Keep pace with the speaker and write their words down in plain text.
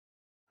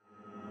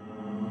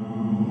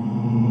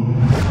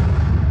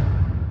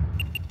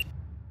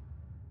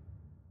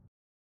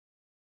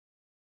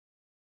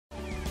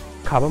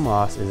Kaba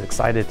Mas is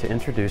excited to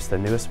introduce the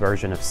newest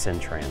version of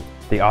CenTran,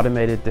 the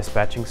automated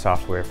dispatching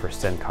software for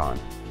CenCon.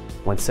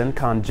 When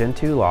CenCon Gen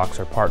 2 locks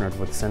are partnered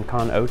with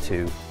CenCon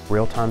O2,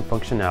 real-time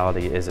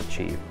functionality is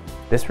achieved.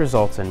 This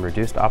results in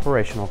reduced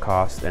operational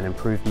costs and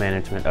improved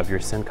management of your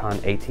CenCon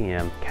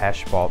ATM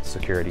cash vault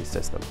security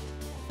system.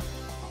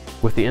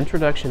 With the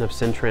introduction of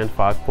CenTran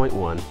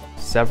 5.1,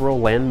 several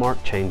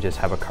landmark changes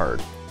have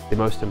occurred. The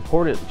most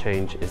important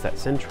change is that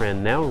CenTran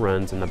now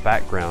runs in the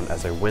background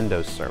as a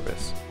Windows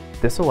service.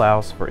 This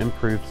allows for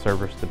improved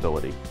server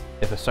stability.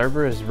 If a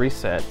server is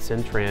reset,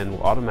 CenTran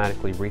will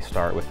automatically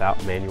restart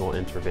without manual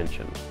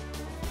intervention.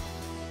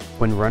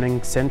 When running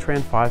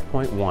CenTran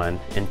 5.1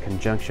 in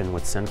conjunction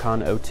with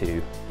CenCon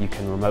O2, you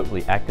can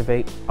remotely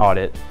activate,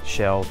 audit,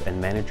 shelve,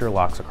 and manage your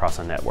locks across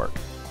a network.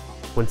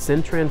 When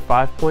CenTran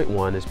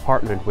 5.1 is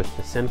partnered with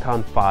the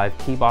CenCon 5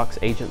 Keybox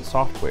Agent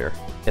software,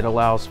 it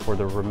allows for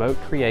the remote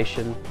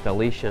creation,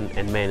 deletion,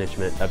 and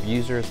management of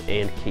users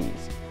and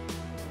keys.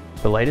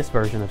 The latest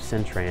version of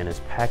CenTran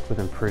is packed with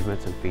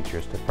improvements and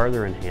features to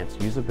further enhance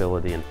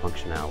usability and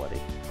functionality.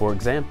 For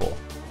example,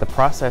 the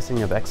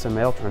processing of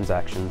XML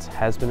transactions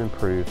has been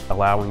improved,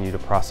 allowing you to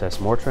process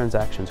more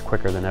transactions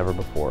quicker than ever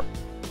before.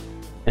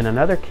 In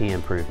another key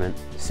improvement,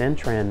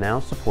 CenTran now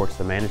supports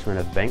the management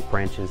of bank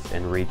branches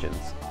and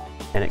regions.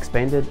 An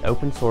expanded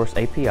open source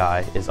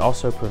API is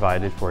also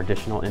provided for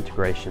additional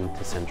integration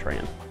to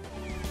CenTran.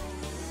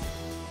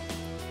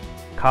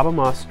 Kaba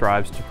Mas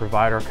strives to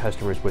provide our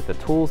customers with the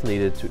tools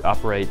needed to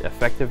operate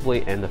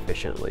effectively and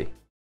efficiently.